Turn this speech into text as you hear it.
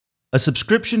A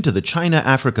subscription to the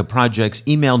China-Africa Project's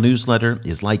email newsletter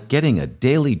is like getting a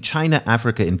daily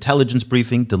China-Africa intelligence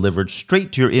briefing delivered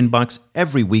straight to your inbox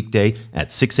every weekday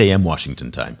at 6 a.m.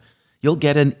 Washington time. You'll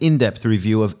get an in-depth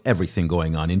review of everything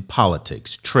going on in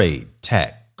politics, trade,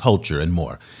 tech, culture, and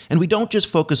more. And we don't just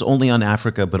focus only on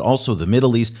Africa, but also the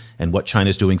Middle East and what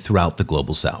China's doing throughout the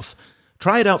global south.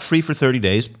 Try it out free for 30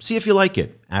 days. See if you like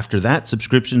it. After that,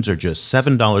 subscriptions are just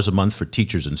 $7 a month for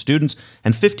teachers and students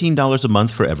and $15 a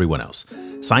month for everyone else.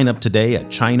 Sign up today at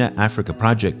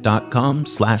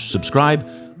chinaafricaproject.com/subscribe.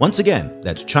 Once again,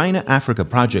 that's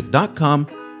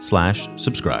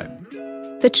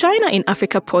chinaafricaproject.com/subscribe. The China in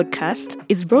Africa podcast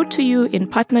is brought to you in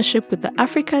partnership with the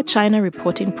Africa-China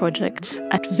Reporting Project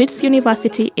at Wits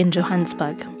University in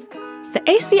Johannesburg. The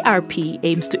ACRP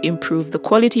aims to improve the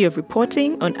quality of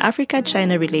reporting on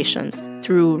Africa-China relations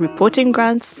through reporting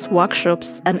grants,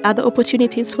 workshops, and other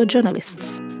opportunities for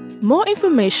journalists. More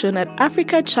information at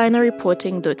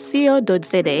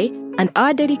africachinareporting.co.za and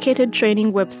our dedicated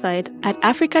training website at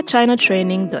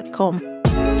africachinatraining.com.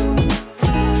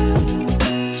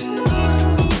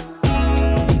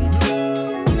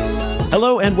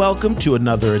 Hello and welcome to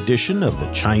another edition of the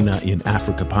China in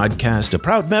Africa podcast, a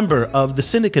proud member of the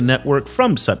Sinica Network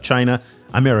from SupChina.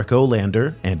 I'm Eric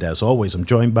Olander, and as always, I'm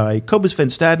joined by Cobus van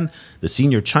Staden, the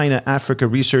senior China-Africa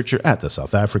researcher at the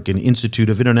South African Institute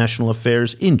of International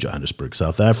Affairs in Johannesburg,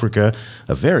 South Africa.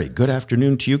 A very good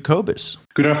afternoon to you, Cobus.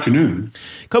 Good afternoon.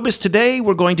 Cobus, today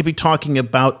we're going to be talking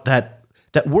about that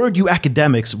word you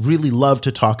academics really love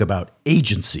to talk about,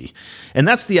 agency. And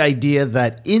that's the idea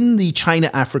that in the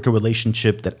China-Africa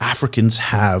relationship that Africans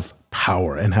have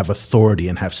power and have authority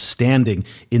and have standing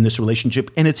in this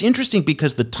relationship. And it's interesting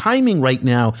because the timing right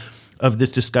now of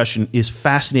this discussion is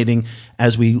fascinating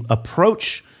as we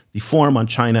approach the Forum on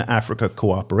China-Africa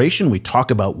Cooperation. We talk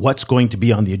about what's going to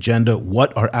be on the agenda,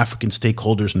 what are African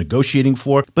stakeholders negotiating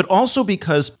for, but also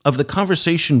because of the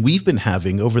conversation we've been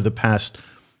having over the past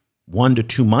 1 to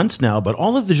 2 months now, but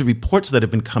all of the reports that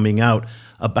have been coming out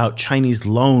about Chinese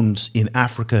loans in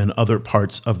Africa and other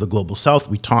parts of the global south.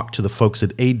 We talked to the folks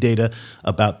at Aid Data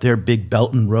about their big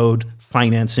Belt and Road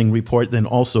financing report. Then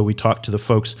also we talked to the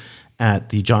folks at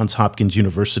the Johns Hopkins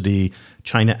University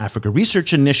China-Africa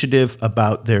Research Initiative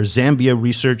about their Zambia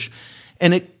research.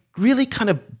 And it really kind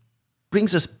of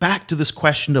brings us back to this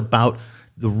question about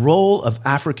the role of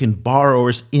African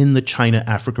borrowers in the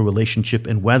China-Africa relationship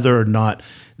and whether or not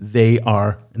they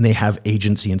have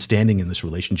agency and standing in this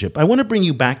relationship. I want to bring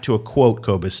you back to a quote,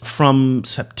 Cobus, from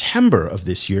September of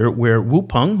this year, where Wu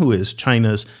Peng, who is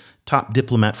China's top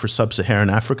diplomat for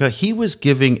sub-Saharan Africa, he was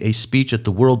giving a speech at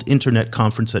the World Internet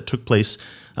Conference that took place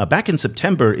back in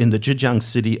September in the Zhejiang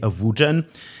city of Wuzhen.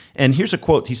 And here's a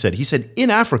quote he said, "In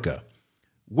Africa,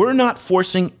 we're not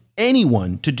forcing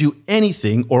anyone to do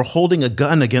anything or holding a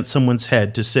gun against someone's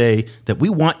head to say that we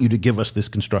want you to give us this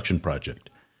construction project."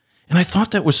 And I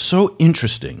thought that was so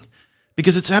interesting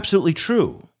because it's absolutely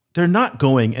true. They're not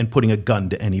going and putting a gun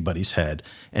to anybody's head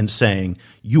and saying,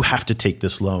 you have to take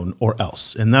this loan or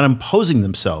else, and not imposing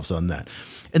themselves on that.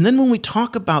 And then when we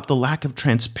talk about the lack of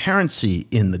transparency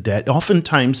in the debt,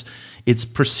 oftentimes it's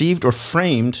perceived or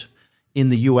framed in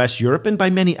the US, Europe, and by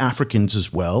many Africans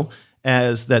as well,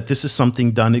 as that this is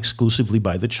something done exclusively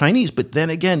by the Chinese. But then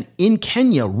again, in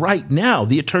Kenya right now,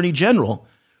 the Attorney General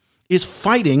is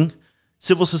fighting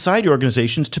civil society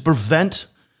organizations to prevent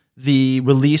the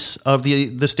release of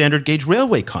the standard gauge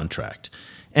railway contract.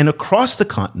 And across the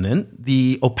continent,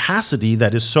 the opacity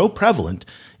that is so prevalent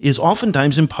is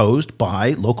oftentimes imposed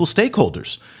by local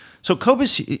stakeholders. So,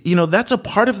 Cobus, that's a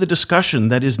part of the discussion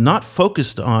that is not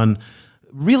focused on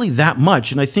really that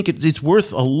much. And I think it's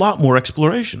worth a lot more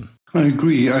exploration. I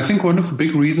agree. I think one of the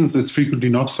big reasons it's frequently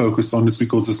not focused on is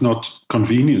because it's not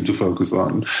convenient to focus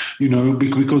on,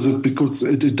 because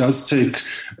it does take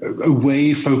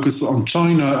away focus on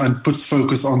China and puts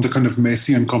focus on the kind of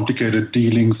messy and complicated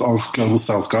dealings of global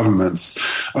South governments.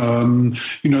 So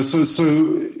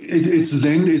it's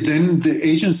then the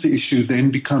agency issue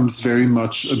then becomes very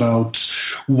much about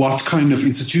what kind of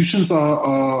institutions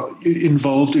are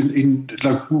involved in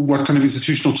like what kind of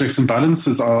institutional checks and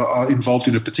balances are involved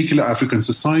in a particular African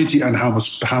society and how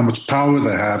much power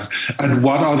they have and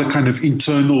what are the kind of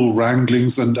internal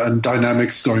wranglings and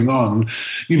dynamics going on,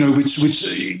 which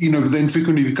then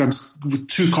frequently becomes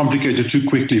too complicated too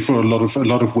quickly for a lot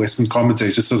of Western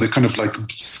commentators, so they kind of like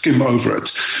skim over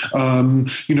it.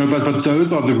 But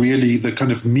those are the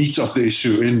kind of meat of the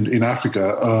issue in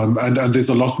Africa, and there's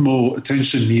a lot more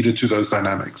attention needed to those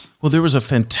dynamics. Well, there was a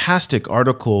fantastic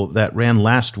article that ran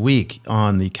last week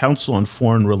on the Council on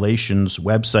Foreign Relations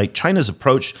website, China's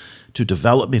approach to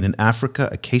Development in Africa,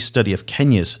 a case study of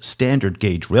Kenya's standard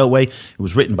gauge railway. It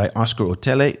was written by Oscar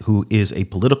Otele, who is a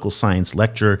political science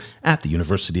lecturer at the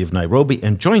University of Nairobi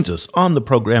and joins us on the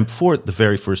program for the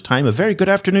very first time. A very good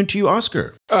afternoon to you,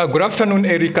 Oscar. Good afternoon,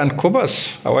 Eric and Kobas.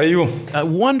 How are you?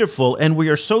 Wonderful. And we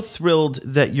are so thrilled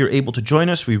that you're able to join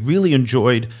us. We really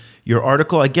enjoyed your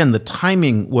article. Again, the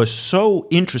timing was so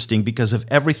interesting because of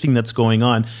everything that's going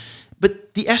on.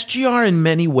 But the SGR in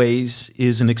many ways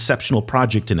is an exceptional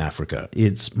project in Africa.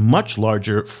 It's much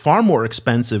larger, far more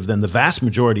expensive than the vast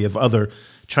majority of other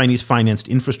Chinese-financed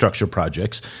infrastructure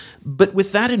projects. But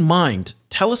with that in mind,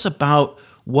 tell us about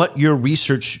what your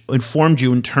research informed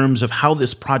you in terms of how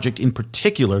this project in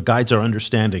particular guides our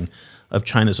understanding of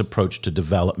China's approach to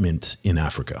development in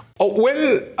Africa.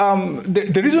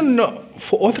 The reason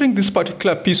for authoring this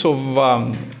particular piece of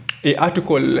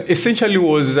article essentially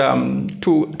was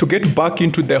to get back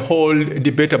into the whole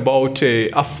debate about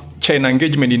China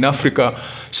engagement in Africa,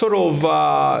 sort of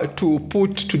to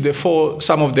put to the fore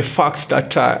some of the facts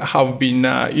that have been,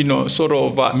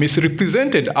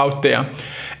 misrepresented out there.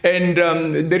 And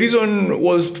the reason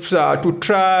was to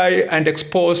try and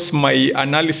expose my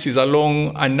analysis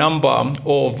along a number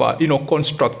of,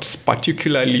 constructs,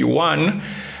 particularly one,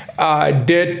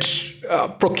 debt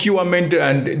procurement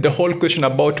and the whole question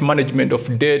about management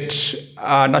of debt,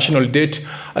 national debt.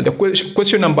 The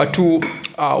question number two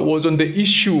was on the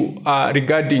issue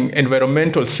regarding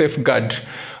environmental safeguard,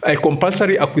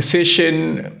 compulsory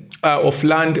acquisition of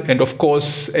land, and of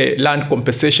course land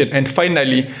compensation. And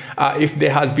finally, if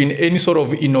there has been any sort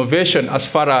of innovation as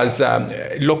far as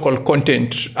local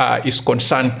content is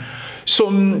concerned. So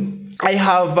I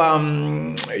have,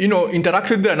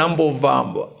 interacted with a number of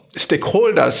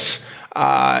stakeholders,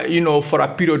 for a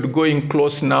period going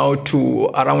close now to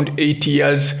around 8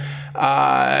 years,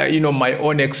 my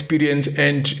own experience.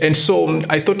 And so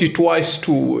I thought it wise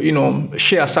to,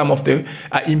 share some of the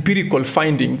empirical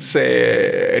findings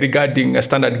regarding a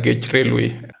standard gauge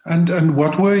railway. And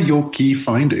what were your key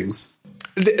findings?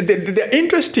 The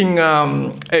interesting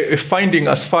finding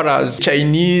as far as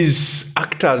Chinese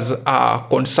actors are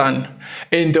concerned,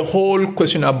 and the whole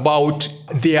question about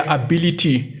their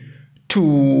ability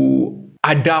to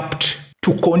adapt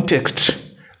to context,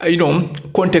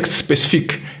 context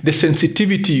specific, the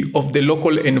sensitivity of the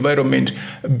local environment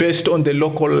based on the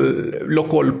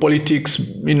local politics,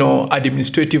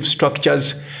 administrative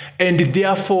structures, and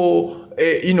therefore,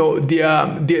 they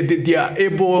are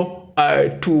able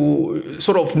to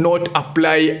sort of not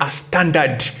apply a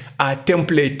standard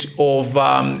template of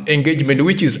engagement,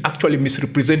 which is actually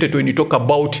misrepresented when you talk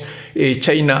about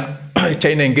China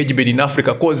engagement in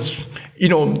Africa, because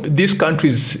these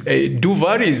countries do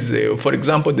vary. For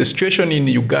example, the situation in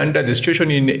Uganda, the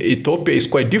situation in Ethiopia is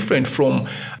quite different from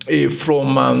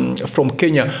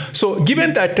Kenya. So,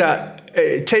 given that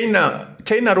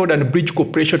China Road and Bridge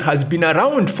Corporation has been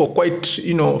around for quite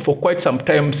some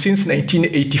time, since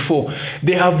 1984,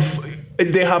 they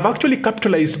have actually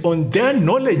capitalized on their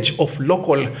knowledge of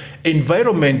local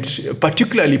environment,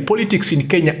 particularly politics in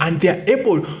Kenya, and they are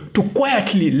able to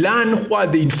quietly learn who are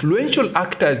the influential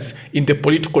actors in the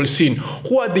political scene,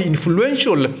 who are the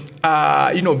influential,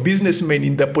 businessmen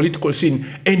in the political scene,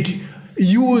 and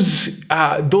use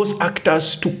those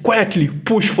actors to quietly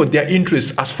push for their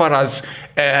interests as far as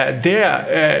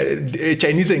their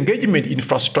Chinese engagement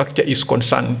infrastructure is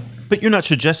concerned. But you're not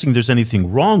suggesting there's anything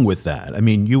wrong with that. I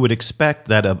mean, you would expect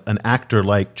that an actor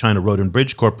like China Road and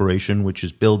Bridge Corporation, which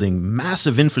is building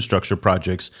massive infrastructure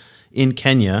projects in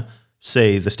Kenya,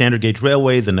 say the Standard Gauge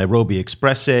Railway, the Nairobi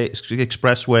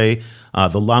Expressway,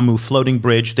 the Lamu Floating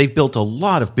Bridge, they've built a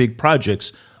lot of big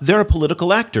projects. They're a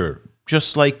political actor,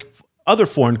 just like other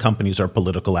foreign companies are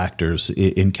political actors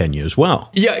in Kenya as well.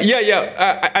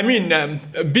 I mean,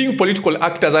 being political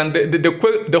actors, and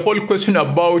the whole question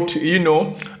about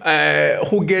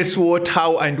who gets what,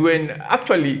 how, and when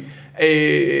actually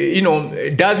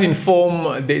does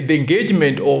inform the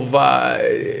engagement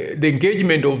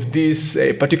of these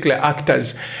particular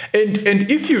actors. And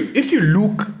if you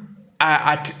look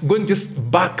at going just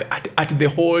back at the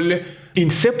whole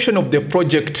inception of the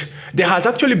project, there has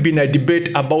actually been a debate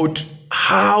about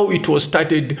how it was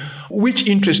started, which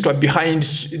interests were behind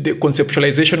the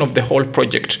conceptualization of the whole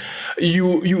project.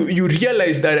 You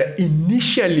realize that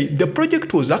initially the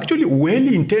project was actually well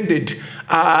intended,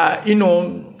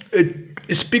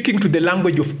 speaking to the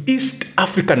language of East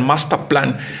African Master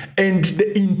Plan, and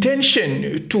the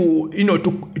intention to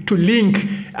link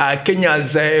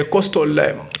Kenya's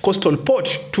coastal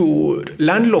port to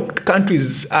landlocked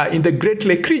countries in the Great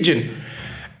Lake region.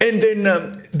 And then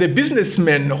the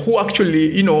businessmen who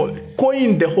actually,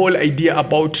 coined the whole idea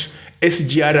about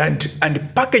SGR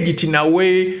and package it in a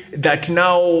way that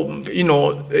now,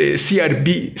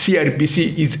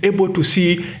 CRBC is able to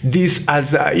see this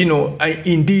as,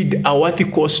 indeed a worthy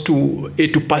cause to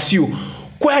pursue.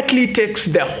 Quietly takes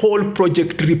the whole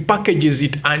project, repackages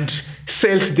it, and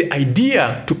sells the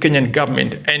idea to Kenyan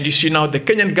government. And you see now the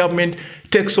Kenyan government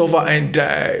takes over and,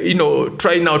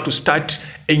 try now to start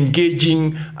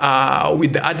engaging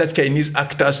with the other Chinese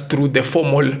actors through the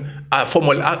formal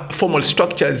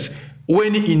structures,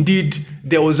 when indeed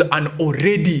there was an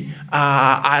already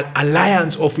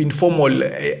alliance of informal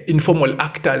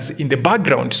actors in the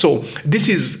background. So this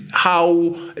is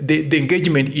how the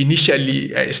engagement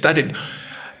initially started.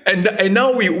 And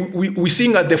now we're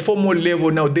seeing at the formal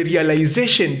level now the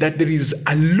realization that there is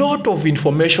a lot of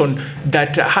information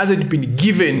that hasn't been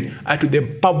given to the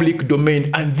public domain.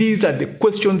 And these are the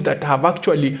questions that have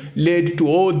actually led to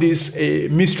all this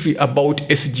mystery about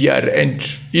SGR. And,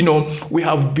 we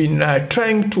have been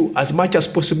trying to, as much as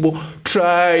possible,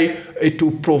 try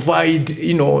to provide,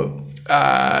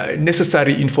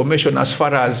 necessary information as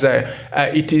far as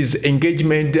it is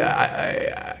engagement,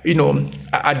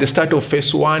 at the start of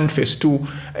phase 1, phase 2,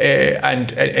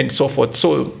 and so forth.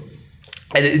 So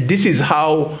this is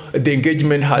how the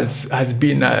engagement has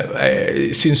been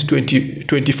since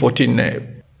 2014.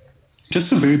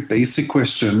 Just a very basic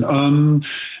question. From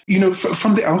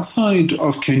the outside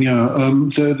of Kenya,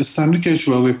 the standard gauge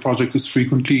railway project is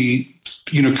frequently,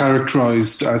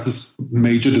 characterized as this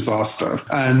major disaster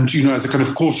and, as a kind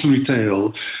of cautionary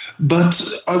tale. But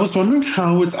I was wondering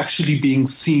how it's actually being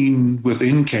seen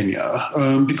within Kenya,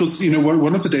 because,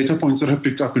 one of the data points that I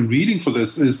picked up in reading for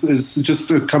this is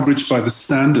just a coverage by the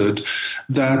Standard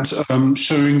that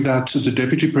showing that the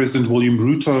Deputy President William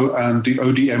Ruto and the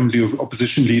ODM, the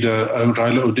opposition leader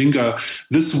Raila Odinga,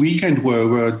 this weekend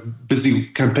were busy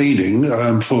campaigning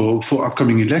for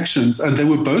upcoming elections, and they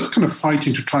were both kind of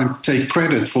fighting to try and take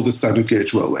credit for the standard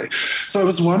gauge railway. So I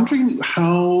was wondering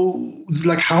how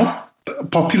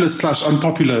popular /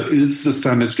 unpopular is the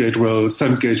standard gauge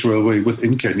railway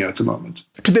within Kenya at the moment?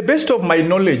 To the best of my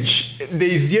knowledge, there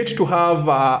is yet to have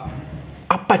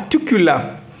a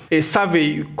particular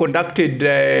survey conducted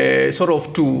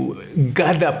to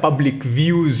gather public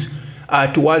views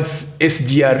towards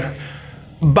SGR.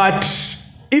 But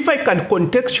if I can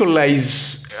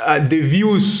contextualize the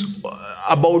views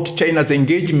about China's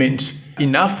engagement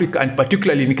in Africa and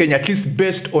particularly in Kenya, at least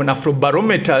based on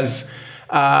Afrobarometer's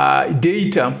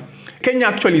data, Kenya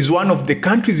actually is one of the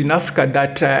countries in Africa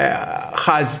that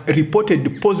has reported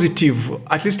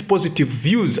at least positive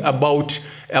views about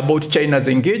China's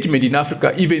engagement in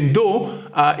Africa, even though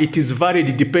it is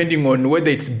varied depending on whether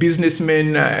it's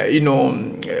businessmen,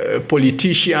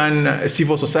 politicians,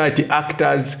 civil society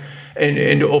actors,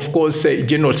 and of course,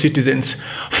 general citizens.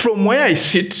 From where I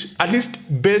sit, at least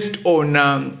based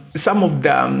on some of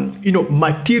the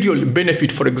material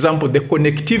benefit, for example, the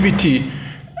connectivity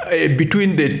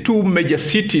between the two major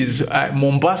cities,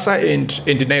 Mombasa and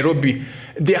Nairobi,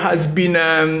 there has been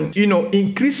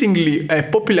increasingly a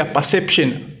popular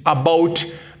perception about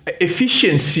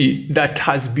efficiency that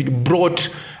has been brought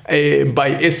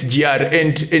by SGR,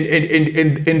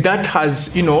 and that has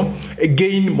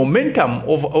gained momentum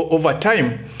over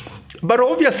time. But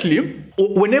obviously,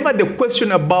 whenever the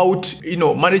question about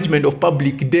management of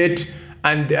public debt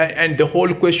and the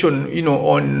whole question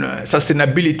on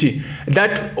sustainability,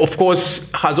 that of course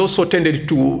has also tended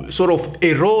to sort of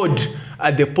erode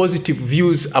the positive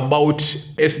views about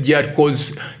SGR,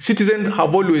 because citizens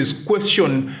have always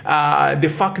questioned the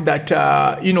fact that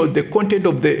the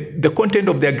content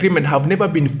of the agreement have never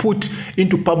been put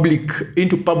into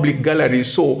public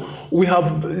galleries. So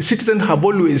citizens have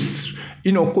always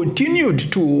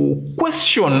continued to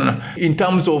question in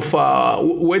terms of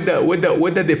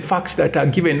whether the facts that are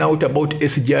given out about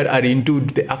SGR are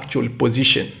indeed the actual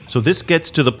position. So this gets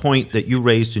to the point that you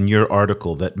raised in your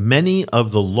article, that many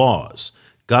of the laws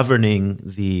governing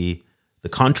the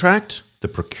contract, the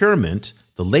procurement,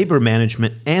 the labor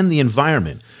management, and the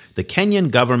environment, the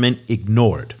Kenyan government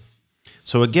ignored.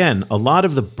 So again, a lot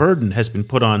of the burden has been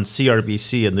put on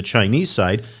CRBC and the Chinese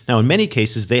side. Now, in many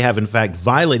cases, they have in fact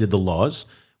violated the laws.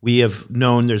 We have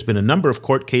known there's been a number of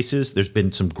court cases. There's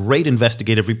been some great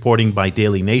investigative reporting by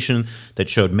Daily Nation that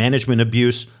showed management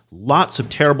abuse, lots of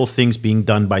terrible things being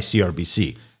done by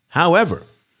CRBC. However,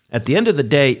 at the end of the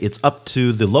day, it's up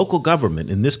to the local government,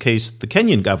 in this case, the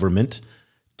Kenyan government,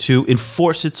 to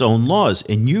enforce its own laws.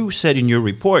 And you said in your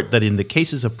report that in the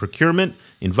cases of procurement,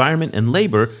 environment, and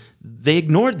labor, they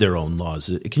ignored their own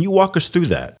laws. Can you walk us through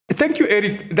that? Thank you,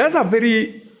 Eric. That's a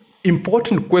very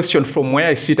important question from where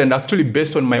I sit, and actually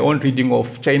based on my own reading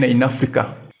of China in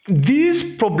Africa. This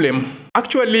problem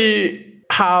actually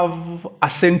have a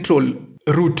central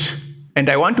root, and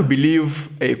I want to believe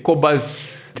Koba's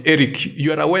Eric,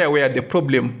 you are aware where the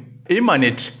problem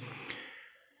emanates.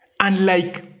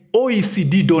 Unlike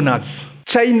OECD donors,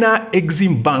 China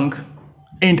Exim Bank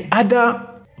and other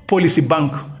policy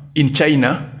bank in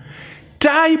China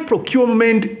tie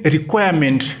procurement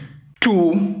requirement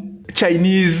to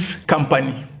Chinese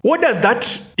company. What does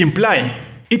that imply?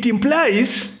 It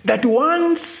implies that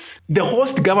once the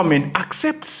host government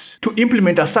accepts to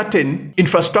implement a certain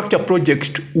infrastructure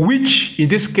project, which in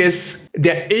this case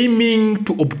they're aiming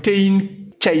to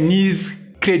obtain Chinese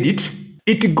credit,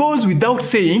 it goes without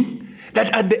saying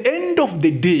that at the end of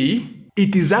the day,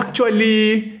 it is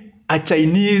actually a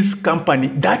Chinese company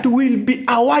that will be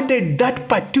awarded that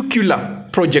particular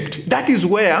project. That is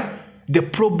where the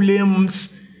problems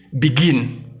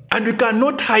begin. And we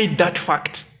cannot hide that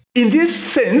fact. In this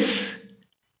sense,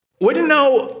 when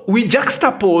now we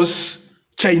juxtapose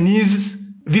Chinese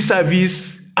vis-a-vis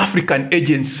African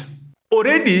agents,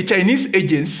 already Chinese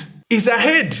agents is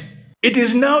ahead. It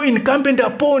is now incumbent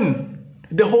upon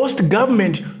the host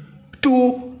government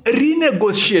to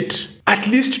renegotiate, at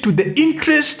least to the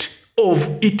interest of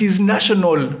its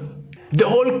national, the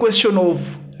whole question of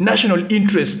national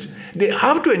interest. They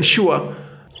have to ensure,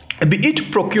 be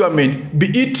it procurement, be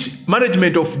it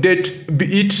management of debt,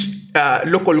 be it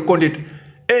local content.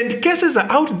 And cases are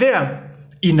out there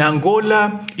in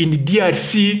Angola, in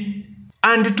DRC,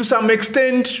 and to some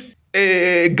extent,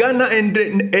 Ghana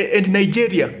and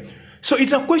Nigeria. So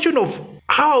it's a question of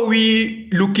how are we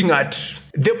looking at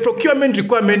the procurement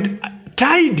requirement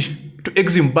tied to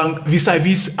Exim Bank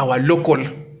vis-a-vis our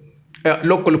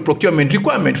local procurement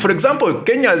requirement. For example,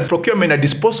 Kenya's Procurement and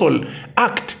Disposal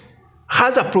Act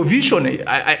has a provision,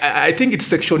 I think it's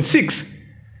Section 6,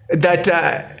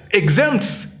 that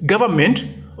exempts government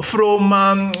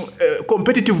from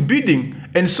competitive bidding.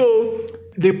 And so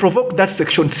they provoke that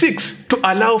Section 6 to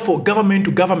allow for government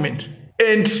to government.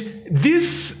 And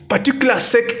this particular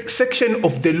section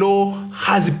of the law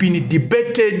has been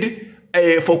debated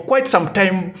for quite some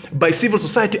time by civil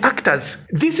society actors.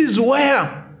 This is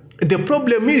where the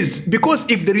problem is, because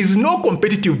if there is no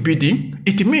competitive bidding,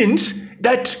 it means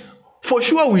that for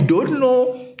sure we don't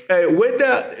know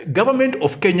whether government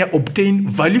of Kenya obtain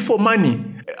value for money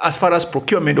as far as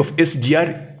procurement of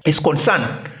SGR is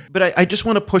concerned. But I just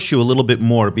want to push you a little bit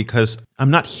more because I'm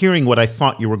not hearing what I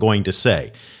thought you were going to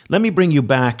say. Let me bring you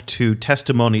back to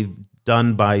testimony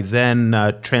done by then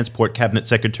Transport Cabinet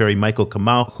Secretary Michael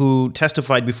Kamau, who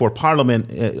testified before Parliament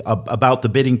about the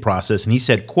bidding process. And he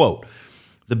said, quote,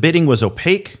 "The bidding was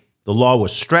opaque, the law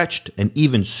was stretched and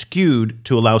even skewed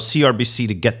to allow CRBC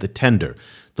to get the tender.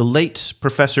 The late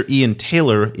Professor Ian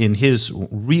Taylor, in his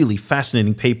really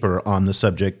fascinating paper on the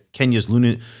subject, Kenya's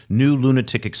New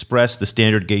Lunatic Express, the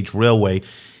Standard Gauge Railway,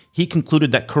 he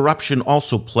concluded that corruption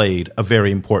also played a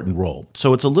very important role.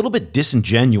 So it's a little bit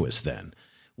disingenuous then,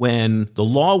 when the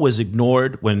law was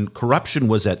ignored, when corruption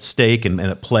was at stake and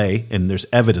at play, and there's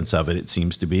evidence of it, it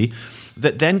seems to be,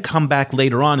 that then come back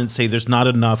later on and say there's not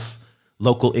enough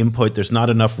local input, there's not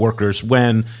enough workers,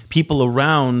 when people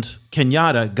around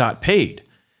Kenyatta got paid.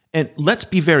 And let's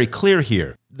be very clear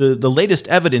here. The latest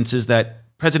evidence is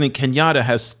that President Kenyatta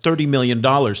has $30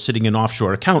 million sitting in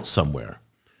offshore accounts somewhere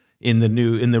in the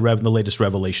latest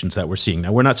revelations that we're seeing.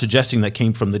 Now, we're not suggesting that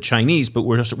came from the Chinese, but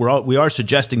we are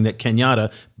suggesting that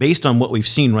Kenyatta, based on what we've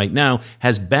seen right now,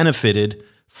 has benefited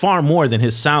far more than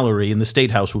his salary in the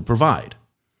State House would provide.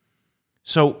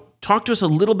 So talk to us a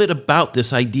little bit about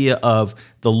this idea of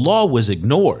the law was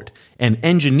ignored and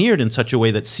engineered in such a way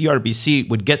that CRBC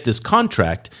would get this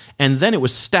contract, and then it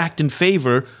was stacked in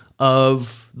favor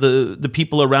of the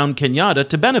people around Kenyatta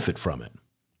to benefit from it.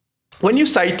 When you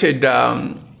cited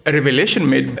a revelation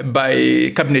made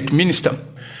by cabinet minister,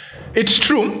 it's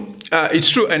true,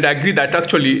 and I agree that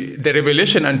actually the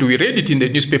revelation, and we read it in the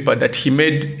newspaper, that he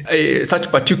made such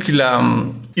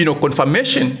particular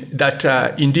confirmation that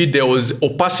indeed there was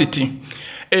opacity.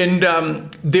 And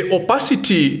the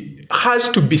opacity has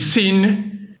to be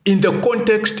seen in the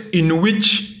context in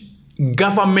which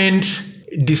government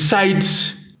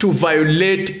decides to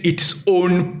violate its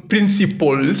own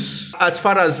principles as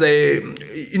far as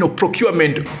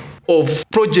procurement of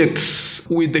projects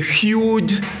with the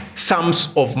huge sums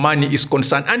of money is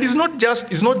concerned. And it's not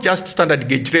just standard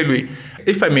gauge railway.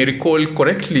 If I may recall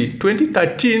correctly,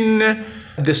 2013,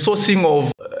 the sourcing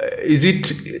of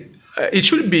it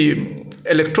should be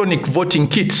electronic voting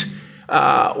kits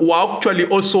were actually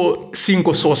also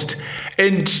single sourced,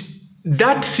 and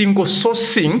that single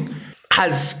sourcing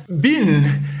has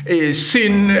been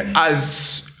seen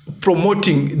as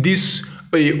promoting this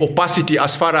opacity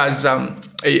as far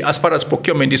as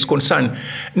procurement is concerned.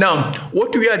 Now,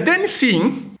 what we are then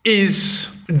seeing is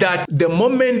that the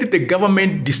moment the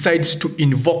government decides to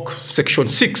invoke Section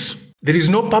 6, there is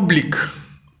no public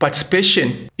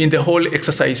participation in the whole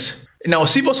exercise. Now,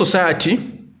 civil society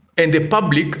and the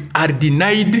public are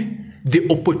denied the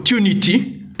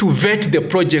opportunity to vet the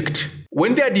project.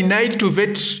 When they are denied to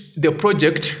vet the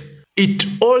project, it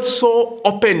also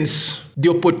opens the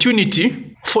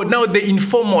opportunity for now the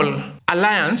informal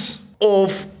alliance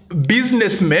of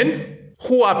businessmen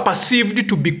who are perceived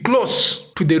to be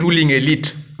close to the ruling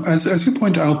elite. As you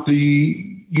point out,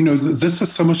 this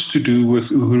has so much to do with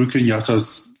Uhuru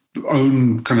Kenyatta's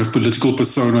own kind of political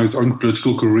persona, his own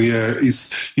political career.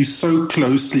 He's so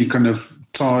closely kind of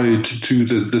tied to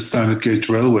the standard gauge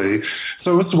railway.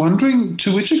 So I was wondering,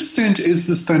 to which extent is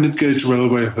the standard gauge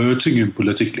railway hurting him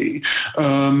politically?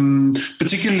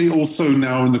 Particularly also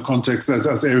now in the context,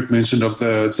 as Eric mentioned, of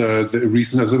the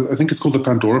recent, I think it's called the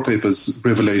Pandora Papers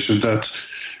revelation, that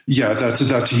he,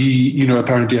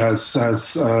 apparently has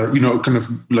kind of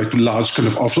like large kind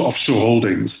of offshore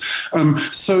holdings.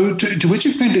 So to which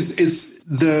extent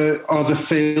are the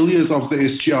failures of the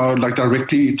SGR like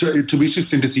directly, to which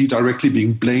extent is he directly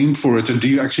being blamed for it? And do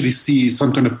you actually see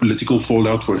some kind of political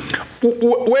fallout for it?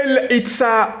 Well, it's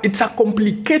a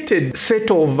complicated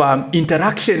set of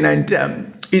interaction, and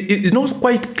it's not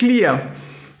quite clear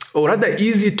or rather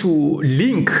easy to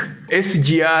link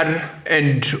SGR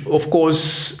and, of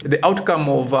course, the outcome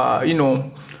of,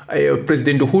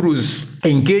 President Uhuru's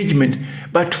engagement.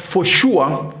 But for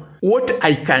sure, what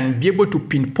I can be able to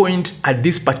pinpoint at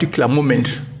this particular moment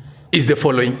is the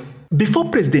following. Before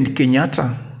President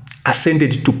Kenyatta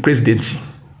ascended to presidency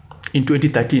in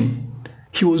 2013,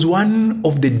 he was one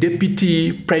of the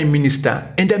deputy prime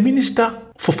minister and a minister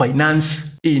for finance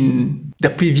in the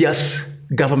previous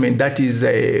government, that is,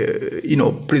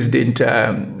 President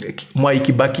Mwai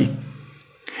Kibaki.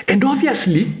 And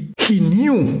obviously, he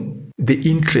knew the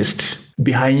interest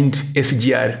behind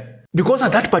SGR. Because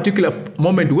at that particular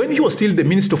moment, when he was still the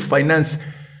Minister of Finance,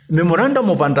 memorandum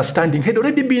of understanding had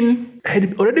already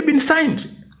been signed,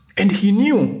 and he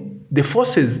knew the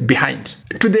forces behind.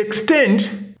 To the extent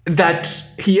that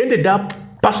he ended up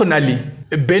personally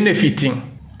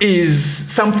benefiting is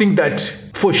something that,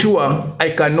 for sure,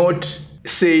 I cannot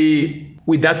say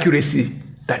with accuracy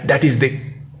that is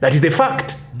the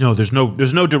fact. No, there's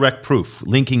no direct proof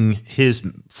linking his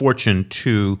fortune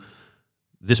to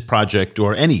this project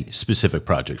or any specific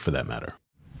project for that matter.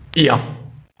 Yeah.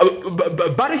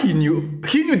 But he knew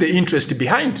the interest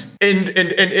behind,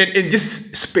 and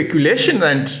just speculation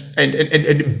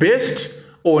and based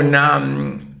on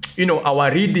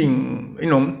our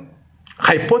reading,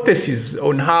 hypothesis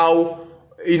on how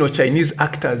Chinese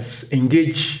actors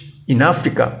engage in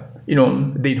Africa,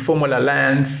 the informal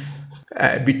alliance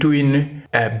between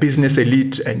business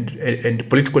elite and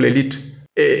political elite,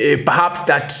 perhaps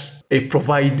that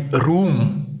provide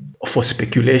room for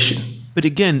speculation. But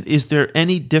again, is there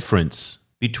any difference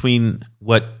between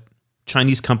what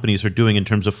Chinese companies are doing in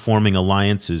terms of forming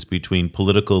alliances between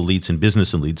political elites and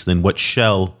business elites than what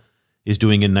Shell is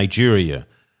doing in Nigeria,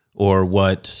 or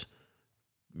what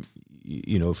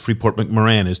Freeport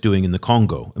McMoran is doing in the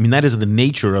Congo? I mean, that is the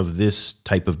nature of this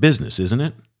type of business, isn't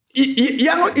it?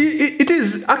 Yeah, it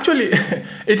is actually.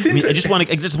 It's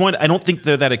interesting. I don't think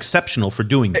they're that exceptional for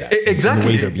doing that. Exactly. In the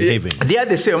way they're behaving. They are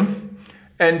the same.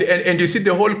 And you see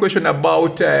the whole question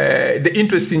about the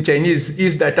interest in Chinese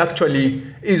is that actually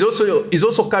is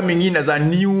also coming in as a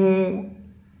new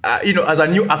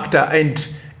actor, and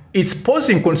it's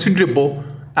posing considerable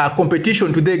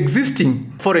competition to the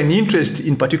existing foreign interest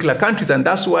in particular countries, and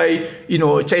that's why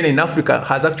China in Africa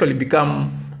has actually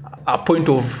become a point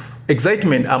of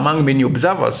excitement among many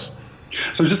observers.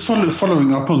 So just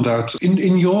following up on that,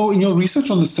 in your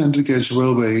research on the standard gauge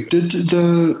railway, did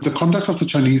the conduct of the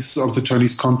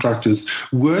Chinese contractors,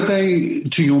 were they,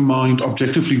 to your mind,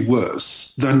 objectively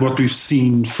worse than what we've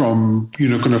seen from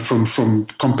from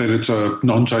competitor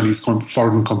non-Chinese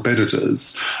foreign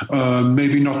competitors?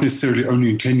 Maybe not necessarily only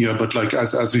in Kenya, but like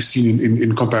as we've seen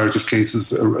in comparative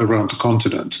cases around the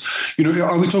continent.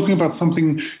 Are we talking about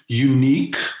something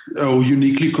unique or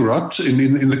uniquely corrupt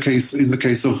in the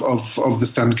case of the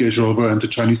standard gauge railway and the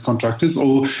Chinese contractors,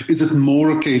 or is it more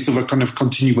a case of a kind of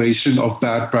continuation of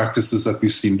bad practices that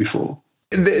we've seen before?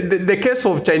 The case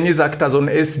of Chinese actors on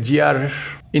SGR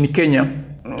in Kenya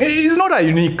is not a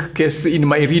unique case in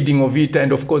my reading of it,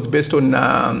 and of course based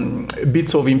on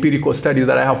bits of empirical studies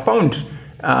that I have found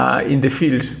in the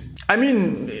field. I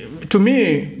mean, to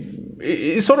me,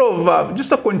 it's sort of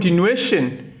just a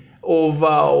continuation of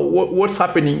what's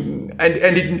happening,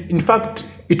 and in fact,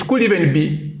 it could even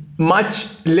be much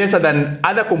lesser than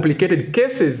other complicated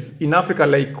cases in Africa,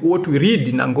 like what we read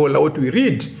in Angola, what we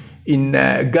read in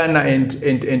Ghana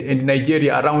and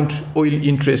Nigeria around oil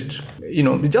interest.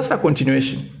 Just a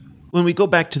continuation. When we go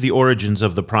back to the origins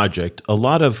of the project, a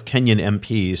lot of Kenyan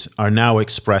MPs are now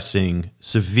expressing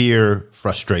severe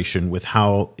frustration with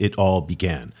how it all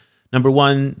began. Number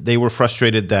one, they were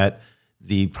frustrated that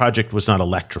the project was not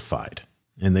electrified.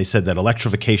 And they said that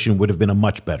electrification would have been a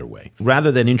much better way.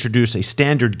 Rather than introduce a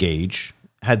standard gauge,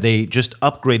 had they just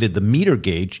upgraded the meter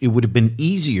gauge, it would have been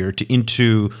easier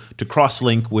to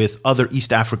cross-link with other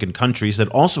East African countries that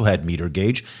also had meter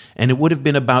gauge, and it would have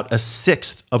been about a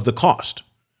sixth of the cost,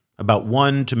 about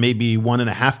 1 to maybe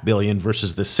 1.5 billion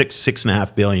versus the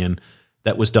 6.5 billion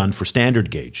that was done for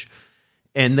standard gauge.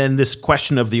 And then this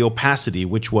question of the opacity,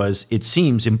 which was, it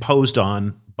seems, imposed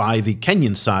on by the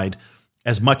Kenyan side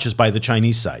as much as by the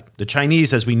Chinese side. The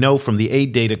Chinese, as we know from the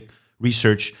aid data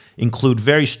research, include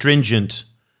very stringent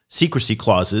secrecy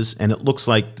clauses, and it looks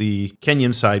like the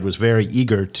Kenyan side was very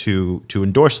eager to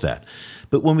endorse that.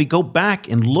 But when we go back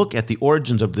and look at the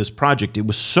origins of this project, it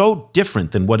was so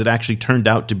different than what it actually turned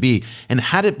out to be. And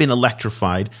had it been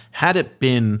electrified, had it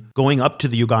been going up to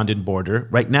the Ugandan border,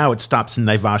 right now it stops in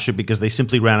Naivasha because they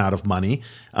simply ran out of money.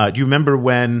 Do you remember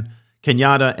when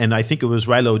Kenyatta and I think it was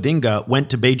Raila Odinga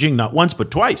went to Beijing not once but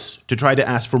twice to try to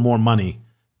ask for more money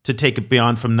to take it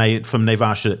beyond from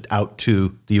Naivasha out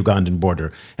to the Ugandan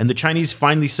border? And the Chinese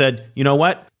finally said, you know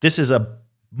what? This is a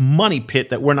money pit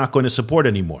that we're not going to support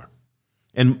anymore.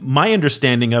 And my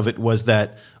understanding of it was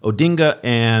that Odinga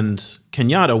and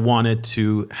Kenyatta wanted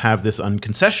to have this on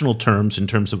concessional terms in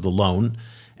terms of the loan.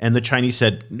 And the Chinese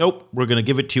said, nope, we're going to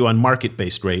give it to you on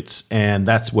market-based rates. And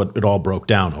that's what it all broke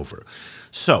down over.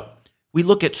 So we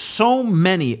look at so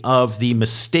many of the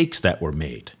mistakes that were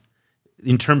made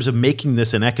in terms of making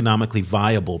this an economically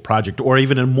viable project, or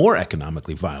even a more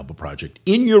economically viable project.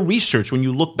 In your research, when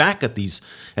you look back at these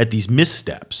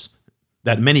missteps,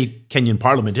 that many Kenyan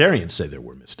parliamentarians say there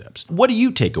were missteps, what do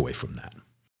you take away from that?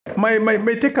 My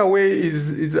takeaway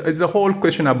is a whole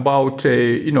question about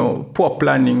poor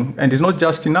planning, and it's not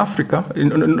just in Africa.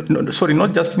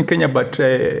 Not just in Kenya, but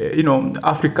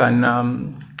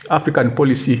African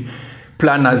policy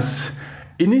planners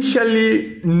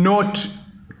initially not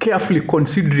carefully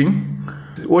considering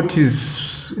what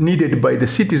is needed by the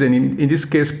citizen. In this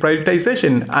case,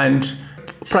 prioritization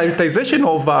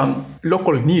of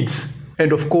local needs,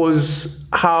 and of course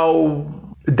how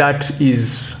that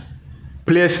is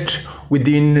placed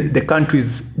within the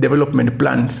country's development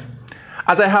plans.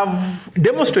 As I have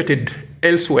demonstrated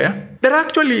elsewhere, they're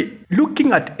actually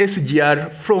looking at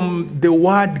SGR from the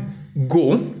word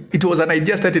go. It was an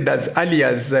idea started as early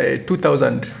as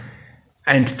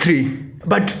 2003.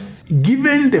 But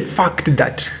given the fact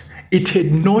that it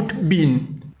had not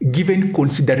been given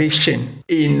consideration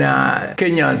in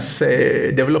Kenya's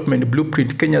development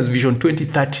blueprint, Kenya's Vision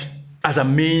 2030, as a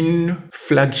main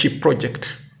flagship project,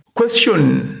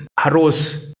 question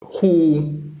arose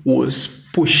who was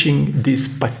pushing this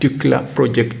particular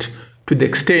project, to the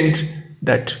extent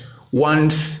that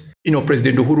once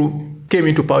President Uhuru came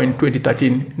into power in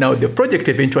 2013, now the project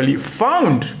eventually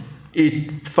found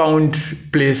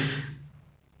place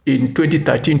in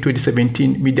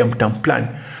 2013-2017 medium-term plan.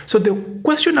 So the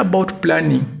question about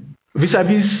planning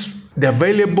vis-a-vis the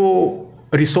available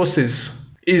resources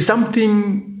is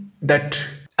something that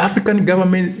African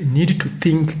governments need to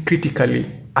think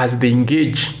critically as they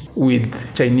engage with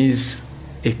Chinese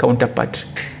counterpart.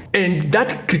 And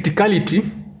that criticality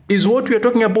is what we are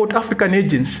talking about African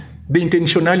agents, the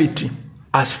intentionality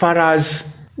as far as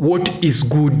what is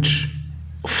good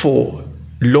for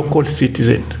local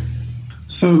citizens.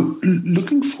 So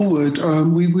looking forward,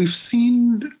 we've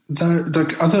seen that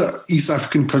like other East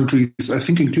African countries, I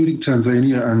think including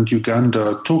Tanzania and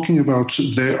Uganda, talking about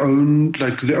their own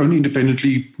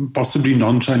independently, possibly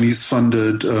non-Chinese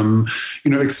funded,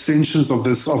 extensions of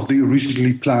the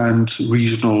originally planned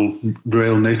regional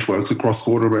rail network, the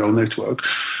cross-border rail network.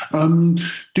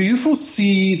 Do you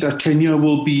foresee that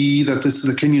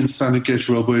the Kenyan Standard Gauge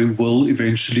Railway will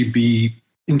eventually be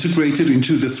integrated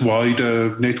into this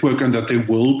wider network, and that there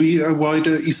will be a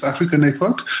wider East Africa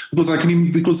network? Because I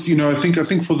think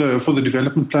for the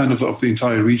development plan of the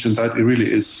entire region, that it really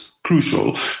is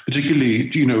crucial, particularly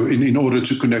in order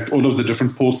to connect all of the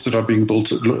different ports that are being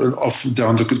built off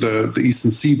down the eastern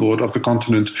seaboard of the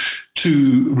continent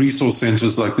to resource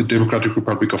centers like the Democratic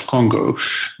Republic of Congo.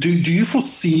 Do you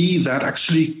foresee that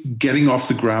actually getting off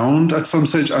the ground at some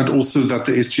stage, and also that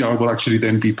the SGR will actually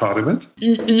then be part of it?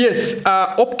 Yes,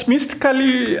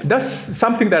 optimistically, that's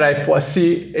something that I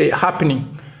foresee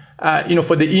happening.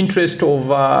 for the interest of,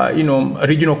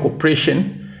 regional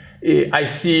cooperation, I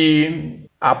see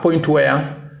a point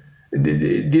where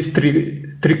these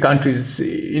three countries,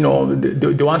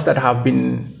 the ones that have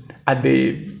been at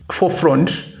the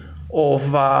forefront of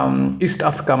East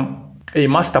Africa, a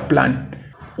master plan,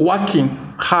 working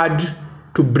hard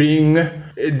to bring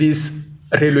this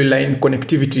railway line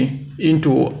connectivity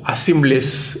into a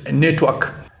seamless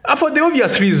network. For the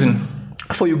obvious reason,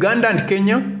 for Uganda and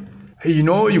Kenya,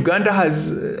 Uganda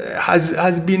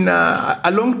has been a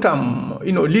long-term,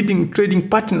 leading trading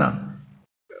partner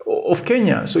of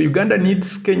Kenya. So Uganda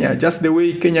needs Kenya just the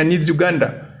way Kenya needs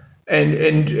Uganda,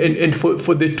 and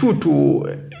for the two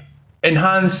to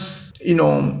enhance,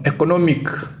 economic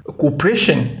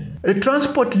cooperation. The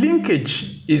transport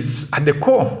linkage is at the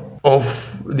core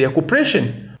of their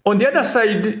cooperation. On the other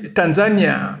side,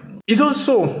 Tanzania is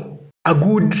also a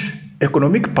good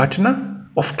economic partner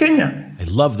of Kenya. I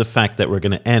love the fact that we're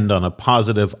going to end on a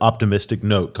positive, optimistic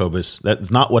note, Cobus. That's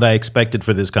not what I expected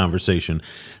for this conversation.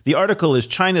 The article is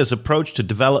China's Approach to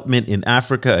Development in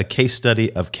Africa, a case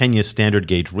study of Kenya's standard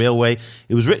gauge railway.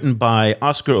 It was written by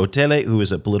Oscar Otele, who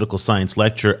is a political science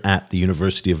lecturer at the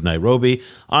University of Nairobi.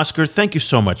 Oscar, thank you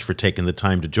so much for taking the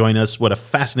time to join us. What a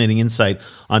fascinating insight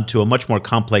onto a much more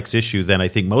complex issue than I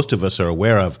think most of us are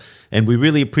aware of. And we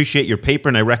really appreciate your paper,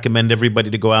 and I recommend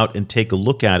everybody to go out and take a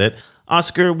look at it.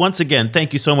 Oscar, once again,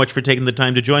 thank you so much for taking the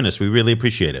time to join us. We really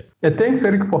appreciate it. Thanks,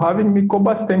 Eric, for having me.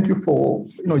 Cobus, thank you for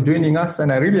joining us,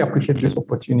 and I really appreciate this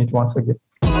opportunity once again.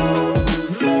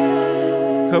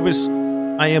 Cobus,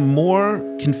 I am more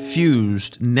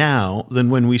confused now than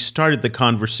when we started the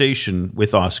conversation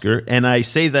with Oscar, and I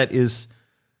say that's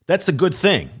a good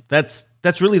thing. That's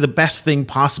really the best thing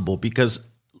possible, because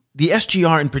the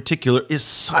SGR in particular is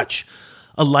such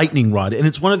a lightning rod, and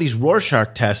it's one of these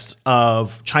Rorschach tests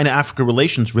of China-Africa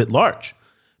relations writ large.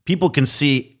 People can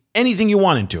see anything you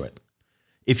want into it.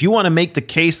 If you want to make the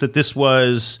case that this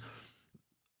was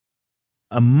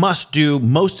a must-do,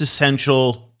 most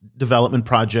essential development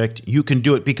project, you can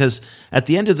do it, because at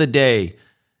the end of the day,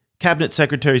 cabinet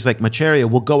secretaries like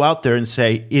Macharia will go out there and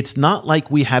say, it's not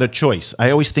like we had a choice.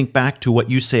 I always think back to what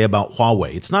you say about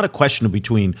Huawei. It's not a question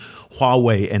between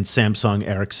Huawei and Samsung,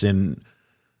 Ericsson,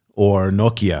 or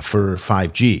Nokia for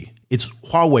 5G. It's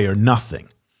Huawei or nothing.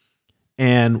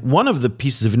 And one of the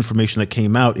pieces of information that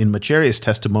came out in Macharia's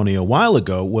testimony a while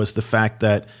ago was the fact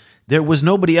that there was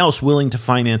nobody else willing to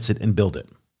finance it and build it.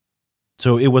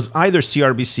 So it was either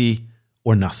CRBC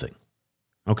or nothing.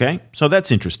 Okay? So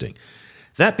that's interesting.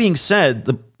 That being said,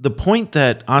 the point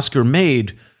that Oscar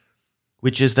made,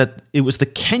 which is that it was the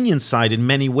Kenyan side in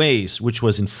many ways, which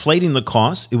was inflating the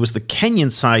costs. It was the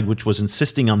Kenyan side which was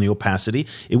insisting on the opacity.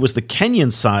 It was the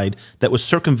Kenyan side that was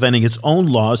circumventing its own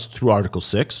laws through Article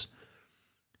 6.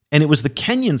 And it was the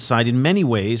Kenyan side in many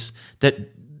ways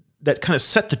that kind of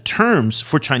set the terms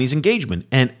for Chinese engagement.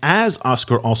 And as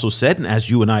Oscar also said, and as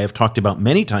you and I have talked about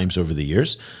many times over the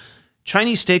years,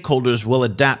 Chinese stakeholders will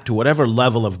adapt to whatever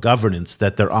level of governance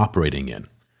that they're operating in.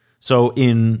 So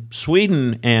in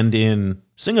Sweden and in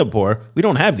Singapore, we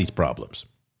don't have these problems.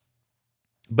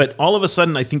 But all of a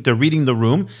sudden, I think they're reading the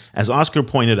room. As Oscar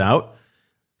pointed out,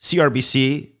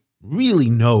 CRBC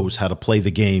really knows how to play the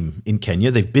game in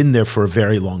Kenya. They've been there for a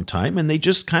very long time, and they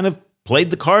just kind of played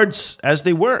the cards as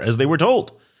they were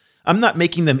told. I'm not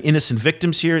making them innocent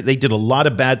victims here. They did a lot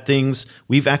of bad things.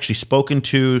 We've actually spoken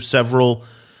to several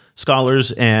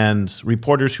scholars and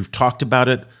reporters who've talked about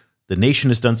it. The Nation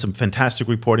has done some fantastic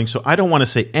reporting, so I don't want to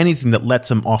say anything that lets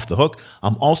them off the hook.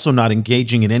 I'm also not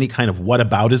engaging in any kind of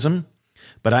whataboutism,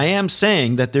 but I am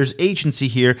saying that there's agency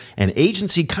here, and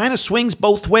agency kind of swings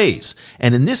both ways.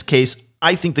 And in this case,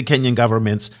 I think the Kenyan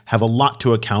governments have a lot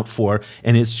to account for,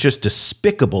 and it's just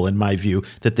despicable, in my view,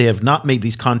 that they have not made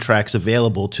these contracts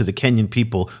available to the Kenyan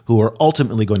people who are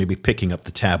ultimately going to be picking up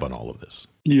the tab on all of this.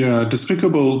 Yeah,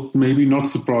 despicable, maybe not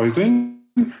surprising.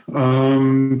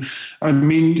 I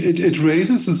mean, it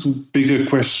raises this bigger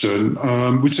question,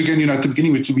 which again, at the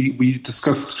beginning, which we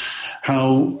discussed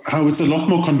how it's a lot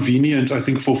more convenient, I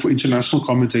think, for international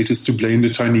commentators to blame the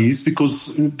Chinese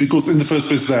because in the first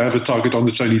place they have a target on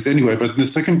the Chinese anyway, but in the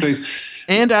second place,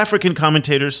 and African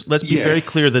commentators, let's be very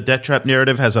clear, the debt trap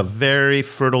narrative has a very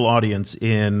fertile audience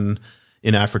in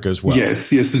Africa as well.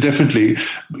 Yes, definitely.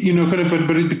 But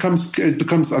it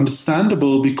becomes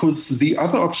understandable because the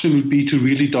other option would be to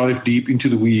really dive deep into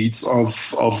the weeds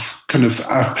of kind of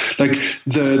like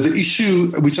the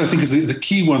issue, which I think is the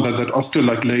key one that Oscar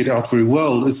laid out very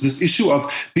well, is this issue of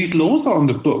these laws are on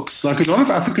the books. Like a lot of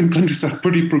African countries have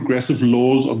pretty progressive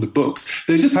laws on the books.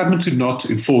 They just happen to not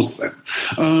enforce them.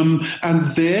 And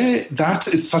that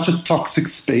is such a toxic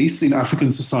space in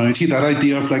African society, that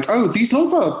idea of like, oh, these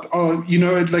laws are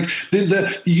like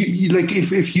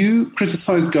if you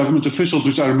criticize government officials,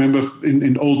 which I remember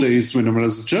in old days when I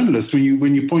was a journalist,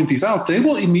 when you point these out, they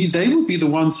will be the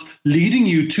ones leading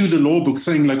you to the law book,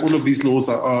 saying like all of these laws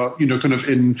are kind of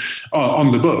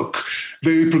on the book,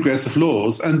 very progressive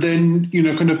laws, and then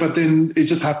but then it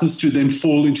just happens to then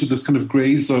fall into this kind of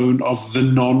gray zone of the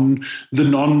non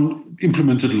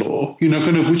implemented law,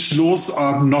 kind of which laws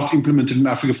are not implemented in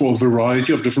Africa for a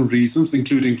variety of different reasons,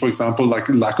 including, for example, like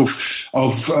lack of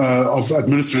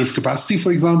administrative capacity,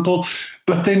 for example.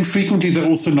 But then frequently they're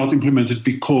also not implemented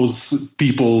because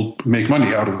people make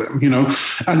money out of them,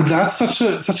 and that's such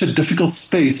a difficult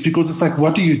space, because it's like,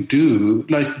 what do you do?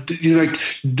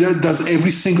 Does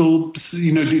every single,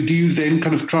 do you then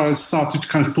kind of start to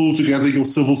kind of pull together your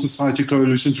civil society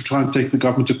coalition to try and take the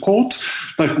government to court?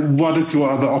 Like, what is your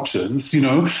other options,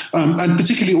 and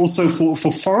particularly also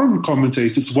for foreign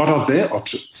commentators, what are their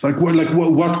options?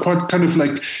 What kind of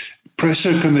like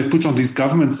pressure can they put on these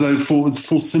governments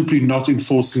for simply not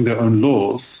enforcing their own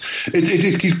laws?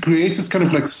 It creates this kind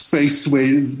of like space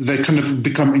where they kind of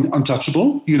become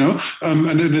untouchable, and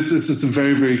it's a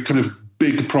very, very kind of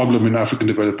big problem in African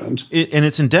development. And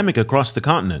it's endemic across the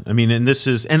continent. I mean,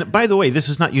 and by the way, this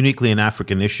is not uniquely an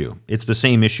African issue. It's the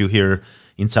same issue here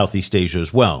in Southeast Asia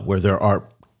as well, where there are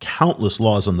countless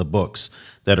laws on the books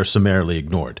that are summarily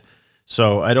ignored.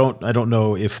 So I don't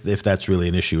know if that's really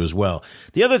an issue as well.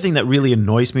 The other thing that really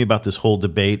annoys me about this whole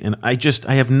debate, and I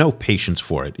have no patience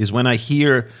for it, is when I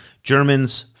hear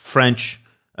Germans, French,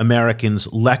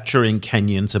 Americans lecturing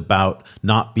Kenyans about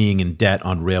not being in debt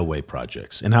on railway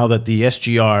projects and how that the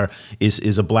SGR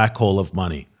is a black hole of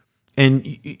money. And,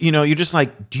 you're just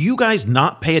like, do you guys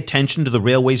not pay attention to the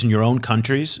railways in your own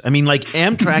countries? I mean, like,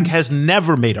 Amtrak has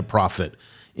never made a profit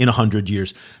in 100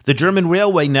 years. The German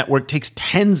railway network takes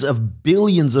tens of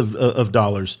billions of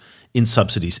dollars in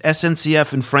subsidies.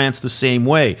 SNCF in France the same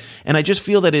way. And I just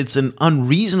feel that it's an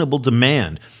unreasonable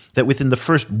demand that within the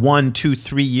first 1, 2,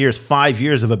 3 years, 5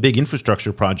 years of a big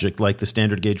infrastructure project like the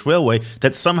standard gauge railway,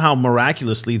 that somehow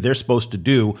miraculously they're supposed to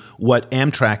do what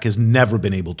Amtrak has never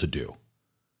been able to do.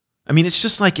 I mean, it's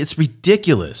just like, it's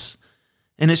ridiculous.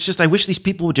 And it's just, I wish these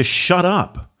people would just shut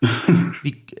up.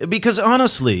 Because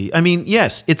honestly, I mean,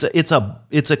 yes, it's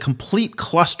a complete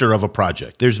cluster of a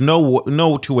project. There's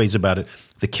no two ways about it.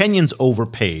 The Kenyans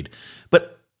overpaid,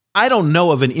 but I don't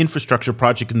know of an infrastructure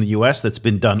project in the U.S. that's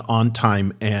been done on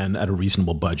time and at a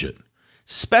reasonable budget,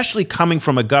 especially coming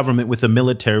from a government with a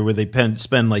military where they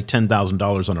spend like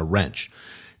 $10,000 on a wrench.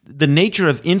 The nature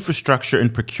of infrastructure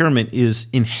and procurement is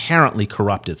inherently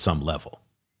corrupt at some level,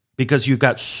 because you've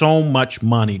got so much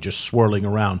money just swirling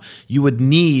around. You would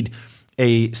need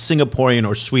a Singaporean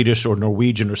or Swedish or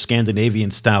Norwegian or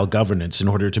Scandinavian style governance in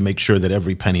order to make sure that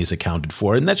every penny is accounted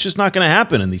for. And that's just not going to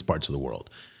happen in these parts of the world.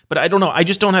 But I don't know. I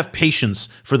just don't have patience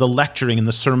for the lecturing and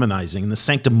the sermonizing and the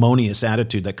sanctimonious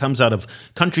attitude that comes out of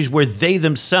countries where they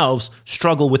themselves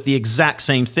struggle with the exact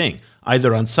same thing,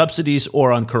 either on subsidies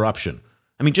or on corruption.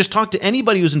 I mean, just talk to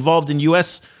anybody who's involved in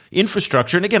U.S.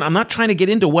 infrastructure. And again, I'm not trying to get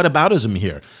into whataboutism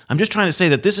here. I'm just trying to say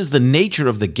that this is the nature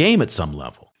of the game at some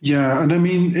level. Yeah, and I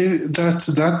mean,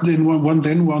 that then one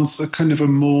then wants a kind of a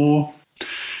more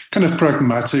kind of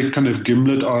pragmatic, kind of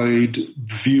gimlet-eyed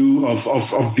view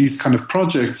of these kind of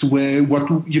projects, where what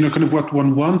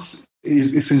one wants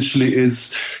essentially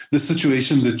is the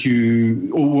situation that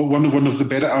one of the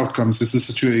better outcomes is the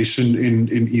situation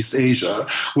in East Asia,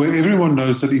 where everyone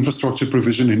knows that infrastructure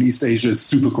provision in East Asia is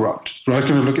super corrupt, right?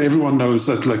 Kind of like everyone knows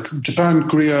that, like Japan,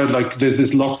 Korea, like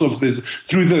there's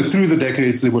through the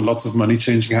decades there were lots of money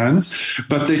changing hands,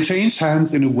 but they changed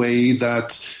hands in a way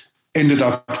that ended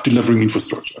up delivering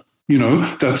infrastructure.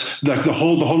 That like the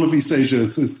whole of East Asia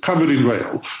is covered in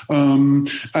rail,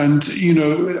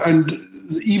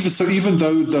 even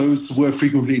though those were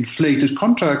frequently inflated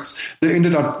contracts, they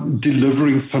ended up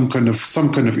delivering some kind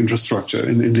of infrastructure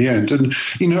in the end. And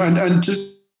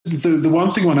the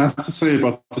one thing one has to say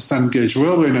about the standard gauge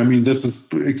railway, and I mean this is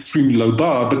extremely low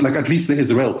bar, but like at least there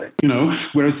is a railway.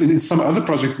 Whereas in some other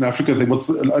projects in Africa, there was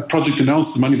a project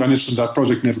announced, the money vanished, and that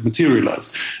project never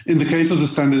materialized. In the case of the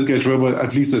standard gauge railway,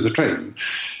 at least there's a train.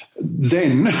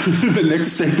 Then the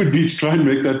next step would be to try and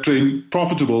make that train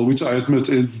profitable, which I admit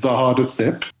is the hardest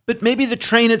step. But maybe the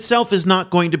train itself is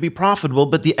not going to be profitable,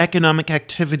 but the economic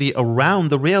activity around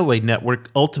the railway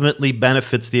network ultimately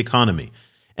benefits the economy.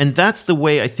 And that's the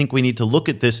way I think we need to look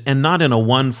at this, and not in a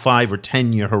 1, 5, or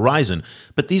 10-year horizon.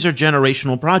 But these are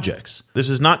generational projects. This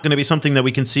is not going to be something that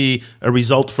we can see a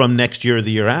result from next year or the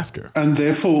year after. And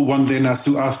therefore, one then has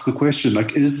to ask the question,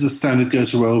 is the standard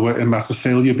gauge railway a massive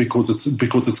failure because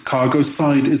its cargo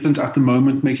side isn't at the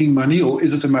moment making money, or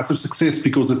is it a massive success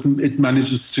because it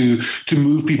manages to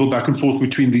move people back and forth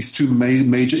between these two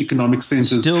major economic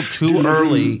centers? Still too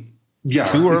early. Yeah.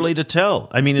 Too early to tell.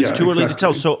 I mean, it's too early to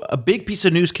tell. So a big piece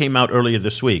of news came out earlier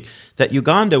this week that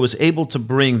Uganda was able to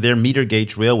bring their meter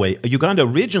gauge railway. Uganda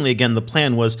originally, again, the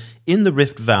plan was in the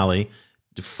Rift Valley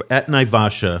at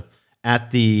Naivasha at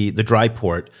the dry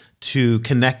port to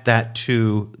connect that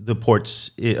to the ports,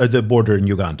 the border in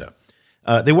Uganda.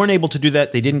 They weren't able to do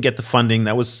that. They didn't get the funding.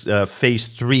 That was phase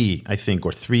 3, I think,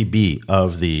 or 3B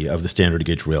of the standard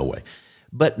gauge railway.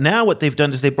 But now what they've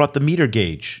done is they brought the meter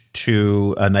gauge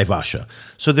to Naivasha.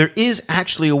 So there is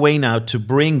actually a way now to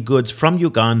bring goods from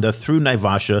Uganda through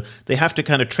Naivasha. They have to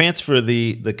kind of transfer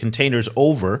the containers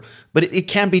over, but it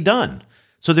can be done.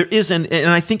 So there is, and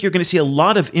I think you're going to see a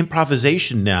lot of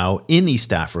improvisation now in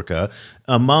East Africa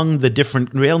among the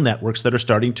different rail networks that are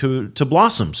starting to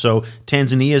blossom. So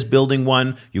Tanzania is building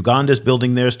one, Uganda is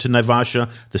building theirs to Naivasha.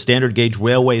 The standard gauge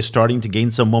railway is starting to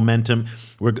gain some momentum.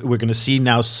 We're going to see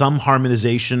now some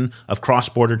harmonization of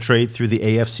cross-border trade through the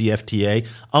AFCFTA.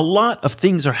 A lot of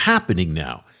things are happening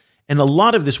now. And a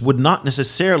lot of this would not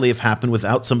necessarily have happened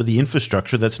without some of the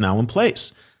infrastructure that's now in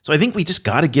place. So I think we just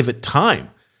got to give it time.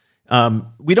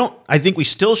 I think we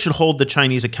still should hold the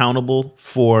Chinese accountable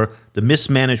for the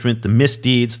mismanagement, the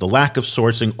misdeeds, the lack of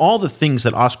sourcing, all the things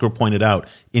that Oscar pointed out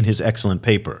in his excellent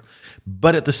paper.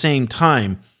 But at the same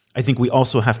time, I think we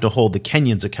also have to hold the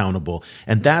Kenyans accountable.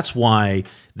 And that's why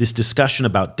this discussion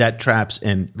about debt traps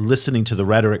and listening to the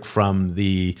rhetoric from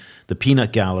the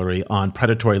peanut gallery on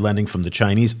predatory lending from the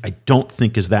Chinese, I don't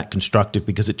think is that constructive,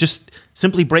 because it just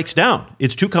simply breaks down.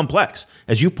 It's too complex.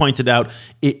 As you pointed out,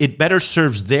 it better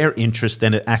serves their interest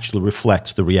than it actually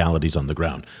reflects the realities on the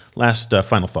ground. Last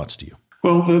final thoughts to you.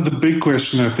 Well, the big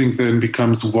question, I think, then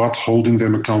becomes what holding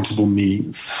them accountable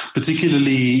means.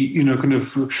 Particularly,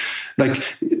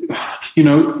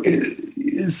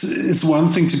 it's one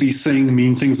thing to be saying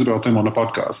mean things about them on a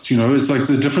podcast. It's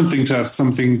a different thing to have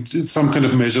some kind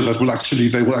of measure that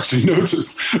they will actually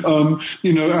notice.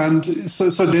 And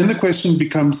so then the question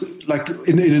becomes,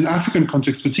 in an African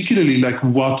context, particularly,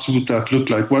 what would that look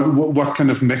like? What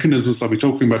kind of mechanisms are we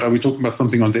talking about? Are we talking about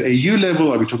something on the AU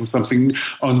level? Are we talking something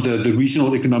on the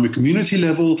regional economic community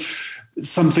level?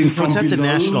 Something from it's at below. The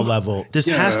national level. This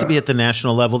has to be at the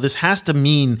national level. This has to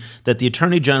mean that the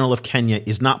Attorney General of Kenya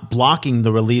is not blocking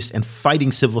the release and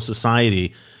fighting civil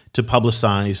society to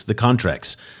publicize the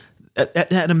contracts.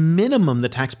 At a minimum, the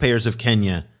taxpayers of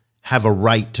Kenya have a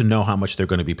right to know how much they're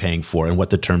going to be paying for and what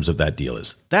the terms of that deal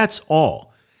is. That's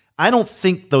all. I don't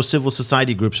think those civil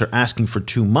society groups are asking for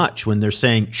too much when they're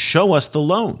saying, show us the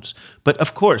loans. But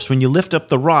of course, when you lift up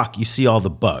the rock, you see all the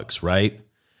bugs, right?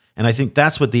 And I think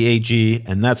that's what the AG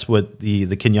and that's what the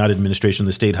Kenyatta administration,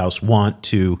 the State House, want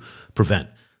to prevent.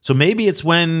 So maybe it's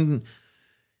when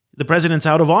the president's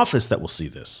out of office that we'll see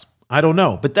this. I don't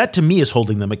know. But that, to me, is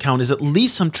holding them account, is at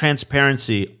least some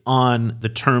transparency on the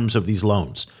terms of these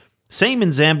loans. Same in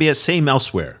Zambia, same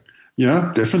elsewhere.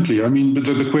 Yeah, definitely. I mean, but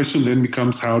the question then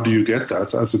becomes, how do you get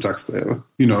that as a taxpayer,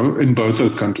 in both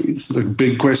those countries?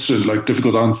 Big question,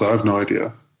 difficult answer. I have no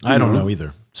idea. I don't know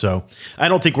either. So I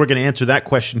don't think we're going to answer that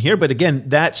question here. But again,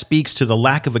 that speaks to the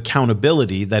lack of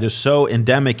accountability that is so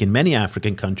endemic in many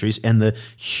African countries and the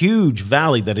huge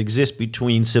valley that exists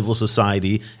between civil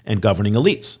society and governing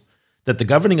elites. That the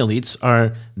governing elites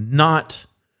are not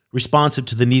responsive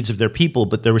to the needs of their people,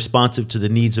 but they're responsive to the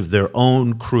needs of their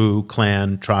own crew,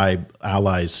 clan, tribe,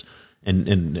 allies, and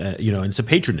it's a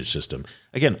patronage system.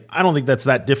 Again, I don't think that's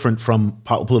that different from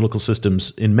political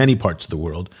systems in many parts of the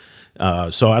world.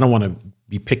 So I don't want to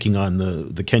be picking on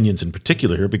the Kenyans in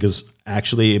particular here, because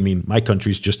actually, my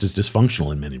country is just as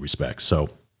dysfunctional in many respects. So,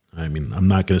 I'm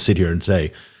not going to sit here and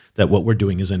say that what we're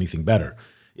doing is anything better.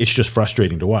 It's just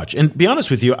frustrating to watch. And to be honest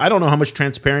with you, I don't know how much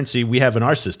transparency we have in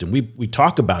our system. We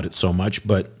talk about it so much,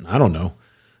 but I don't know.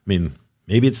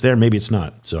 Maybe it's there, maybe it's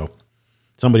not. So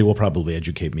somebody will probably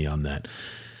educate me on that.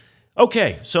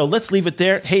 Okay, so let's leave it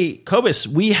there. Hey, Cobus,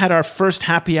 we had our first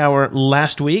happy hour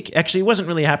last week. Actually, it wasn't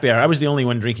really a happy hour. I was the only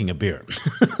one drinking a beer.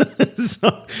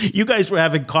 So you guys were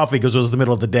having coffee because it was the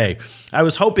middle of the day. I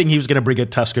was hoping he was going to bring a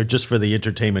Tusker just for the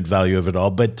entertainment value of it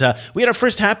all. But we had our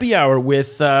first happy hour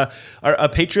with a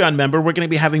Patreon member. We're going to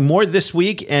be having more this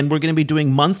week, and we're going to be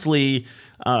doing monthly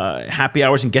happy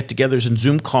hours and get-togethers and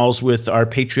Zoom calls with our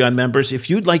Patreon members. If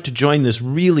you'd like to join this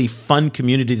really fun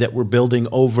community that we're building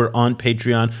over on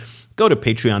Patreon, go to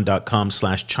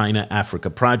patreon.com/China Africa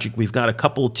Project. We've got a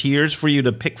couple tiers for you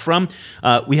to pick from.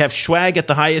 We have swag at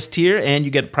the highest tier, and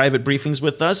you get private briefings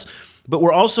with us. But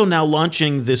we're also now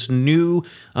launching this new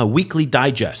weekly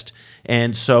digest.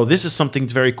 And so this is something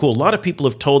that's very cool. A lot of people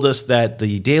have told us that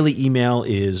the daily email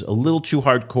is a little too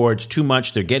hardcore. It's too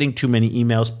much. They're getting too many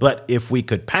emails. But if we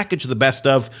could package the best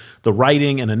of the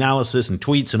writing and analysis and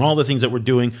tweets and all the things that we're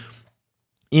doing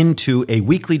into a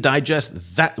weekly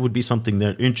digest, that would be something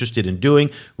they're interested in doing.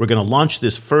 We're going to launch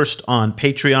this first on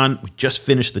Patreon. We just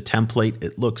finished the template.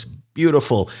 It looks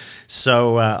beautiful.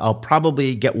 So I'll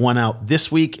probably get one out this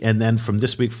week, and then from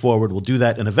this week forward, we'll do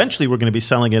that. And eventually we're going to be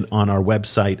selling it on our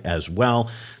website as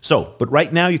well. So, but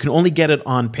right now you can only get it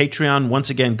on Patreon. Once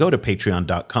again, go to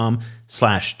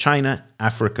patreon.com/China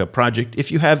Africa Project. If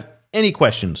you have any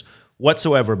questions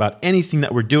whatsoever about anything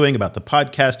that we're doing, about the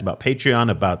podcast, about Patreon,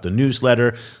 about the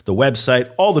newsletter, the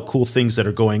website, all the cool things that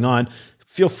are going on,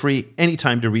 feel free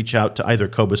anytime to reach out to either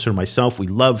Cobus or myself. We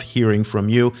love hearing from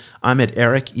you. I'm at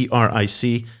Eric,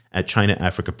 ERIC, at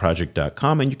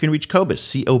ChinaAfricaProject.com, and you can reach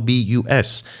Cobus,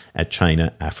 COBUS, at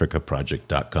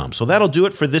ChinaAfricaProject.com. So that'll do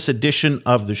it for this edition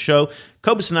of the show.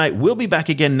 Cobus and I will be back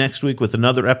again next week with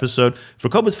another episode. For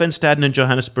Cobus Van Staden in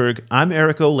Johannesburg, I'm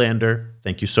Eric Olander.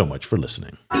 Thank you so much for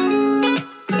listening.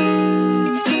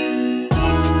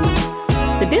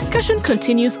 The discussion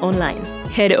continues online.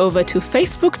 Head over to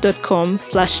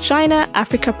facebook.com/China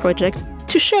Africa Project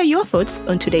to share your thoughts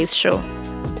on today's show.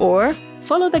 Or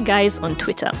follow the guys on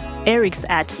Twitter. Eric's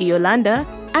at Eolanda,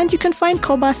 and you can find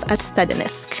Cobus at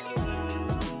Stadenesque.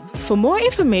 For more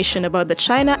information about the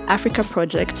China Africa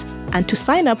Project and to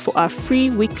sign up for our free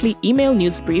weekly email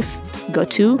news brief, go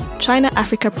to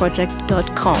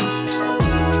ChinaAfricaProject.com.